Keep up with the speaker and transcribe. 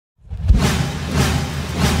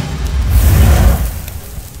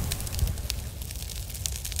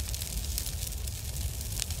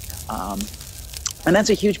And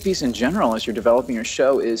that's a huge piece in general as you're developing your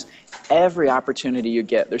show is every opportunity you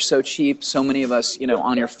get. They're so cheap. So many of us, you know,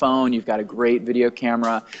 on your phone, you've got a great video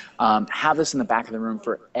camera. Have this in the back of the room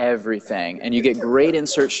for everything. And you get great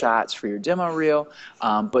insert shots for your demo reel,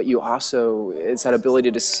 but you also, it's that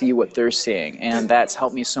ability to see what they're seeing. And that's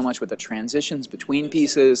helped me so much with the transitions between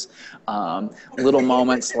pieces, little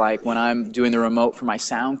moments like when I'm doing the remote for my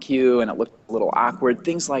sound cue and it looked a little awkward,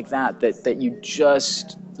 things like that, that you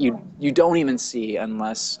just, you don't even see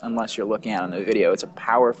unless you're looking at it on the video. It's a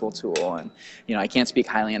powerful tool, and you know I can't speak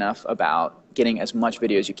highly enough about getting as much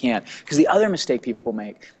video as you can. Because the other mistake people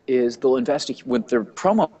make is they'll invest with their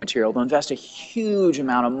promo material. They'll invest a huge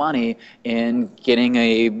amount of money in getting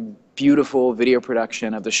a beautiful video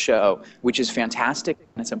production of the show, which is fantastic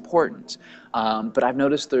and it's important. But I've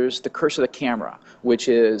noticed there's the curse of the camera, which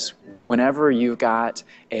is whenever you've got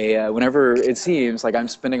whenever it seems like I'm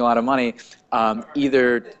spending a lot of money,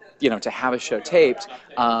 either to have a show taped,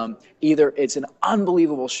 either it's an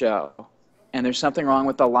unbelievable show and there's something wrong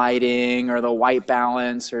with the lighting or the white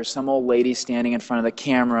balance or some old lady standing in front of the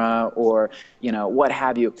camera or what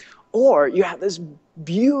have you, or you have this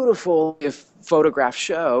beautiful photographed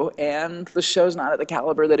show and the show's not at the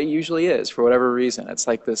caliber that it usually is for whatever reason. It's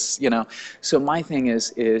like this, so my thing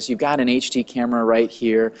is you've got an HD camera right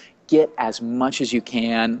here, get as much as you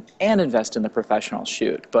can and invest in the professional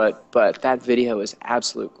shoot, but that video is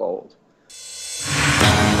absolute gold.